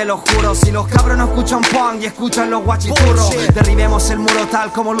futuro, te lo juro. Si los cabros no escuchan punk y escuchan los guachiturros, derribemos el muro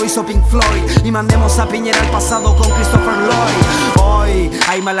tal como lo hizo Pink Floyd y mandemos a Piñera al pasado con Christopher Lloyd. Hoy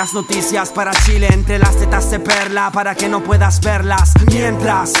hay malas noticias para Chile, entre las tetas de perla para que no puedas verlas.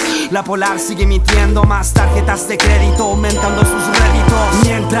 Mientras la Polar sigue emitiendo más tarjetas de crédito, aumentando sus réditos.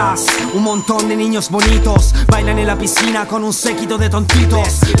 Mientras un montón de niños bonitos bailan en la piscina con un séquito de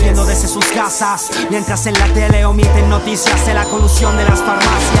tontitos, viendo desde sus casas. Mientras en la tele omiten noticias de la colusión de las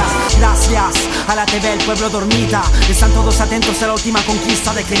farmacias. Gracias a la TV el pueblo dormita. Están todos atentos a la última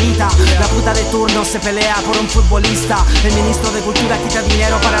conquista de Kenita. La puta de turno se pelea por un futbolista. El ministro de Cultura quita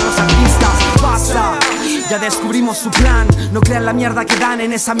dinero para los artistas. Basta, ya descubrimos su plan. No crean la mierda que dan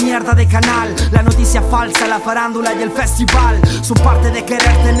en esa mierda de canal. La noticia falsa, la farándula y el festival son parte de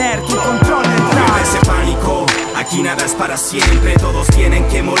querer tener tu control mental. Vive ese pánico, aquí nada es para siempre. Todos tienen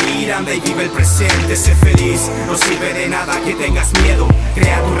que morir, anda y vive el presente. Sé feliz, no sirve de nada que tengas miedo.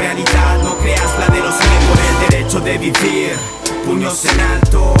 Crea tu realidad, no creas la de los negros. El derecho de vivir, puños en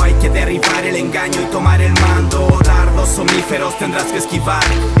alto. Hay que derribar el engaño y tomar el mando. Dardos somníferos tendrás que esquivar.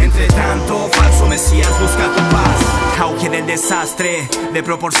 Entre tanto, falso mesías, busca tu paz. Auge del desastre, de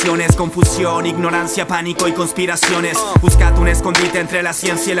proporciones, confusión, ignorancia, pánico y conspiraciones. Buscad un escondite entre la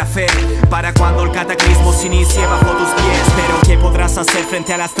ciencia y la fe, para cuando el cataclismo se inicie bajo tus pies. Pero ¿qué podrás hacer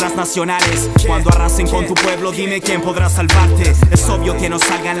frente a las transnacionales? Cuando arrasen con tu pueblo, dime quién podrá salvarte. Es obvio que no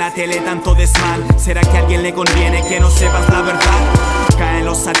salga en la tele tanto desmán. ¿Será que a alguien le conviene que no sepas la verdad? Caen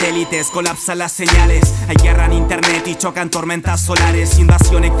los satélites, colapsan las señales. Hay guerra en internet y chocan tormentas solares.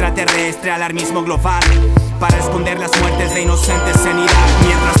 Invasión extraterrestre, alarmismo global, para esconder las muertes de inocentes en Irak.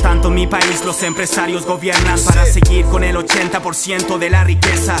 Mientras tanto en mi país los empresarios gobiernan para seguir con el 80% de la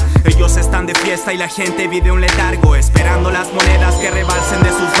riqueza. Ellos están de fiesta y la gente vive un letargo, esperando las monedas que rebalsen de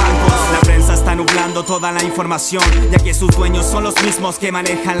sus bancos. La prensa está nublando toda la información, ya que sus dueños son los mismos que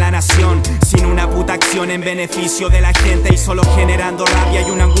manejan la nación. Sin una puta acción en beneficio de la gente y solo generando rabia y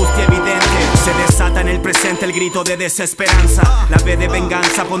una angustia evidente. Se desata en el presente el grito de desesperanza. La B de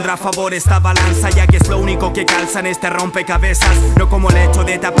venganza pondrá a favor esta balanza, ya que es lo único que calza en este rompecabezas. No como el hecho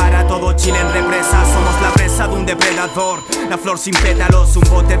de tapar a todo Chile en represas. Somos la presa de un depredador, la flor sin pétalos, un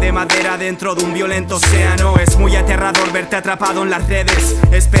bote de madera dentro de un violento océano. Es muy aterrador verte atrapado en las redes,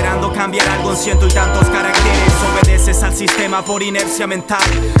 esperando cambiar algo en ciento y tantos caracteres. Obedeces al sistema por inercia mental.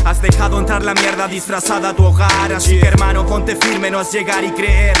 Has dejado entrar la mierda disfrazada a tu hogar. Así que hermano, ponte firme, no es llegar y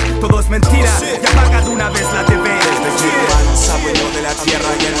creer. Todo es mentira, ya apaga de una vez la TV. Humanos, abuelo de la tierra,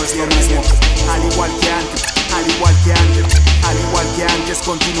 ya no es lo mismo. Al igual que antes, al igual que antes, al igual que antes,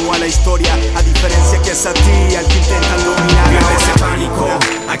 continúa la historia. A diferencia que es a ti al que intentan dominar. Vive ese pánico,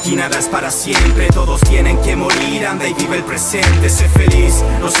 aquí nada es para siempre. Todos tienen que morir, anda y vive el presente. Sé feliz,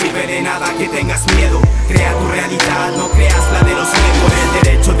 no sirve de nada que tengas miedo. Crea tu realidad, no creas la de los negros. El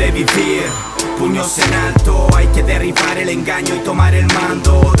derecho de vivir, puños en alto. Hay que derribar el engaño y tomar el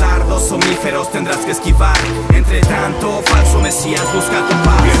mando. Dardos somníferos tendrás que esquivar. Entre tanto, falso mesías, busca tu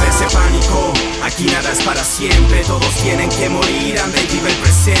paz. Pierde ese pánico, aquí nada es para siempre. Todos tienen que morir, anda y vive el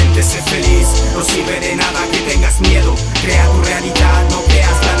presente. Sé feliz, no sirve de nada que tengas miedo. Crea tu realidad, no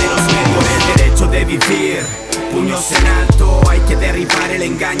creas la de los medios. El derecho de vivir, puños en alto. Hay que derribar el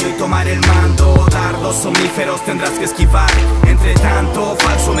engaño y tomar el mando. Dardos somníferos tendrás que esquivar. Entre tanto,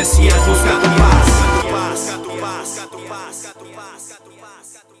 falso mesías, busca tu paz.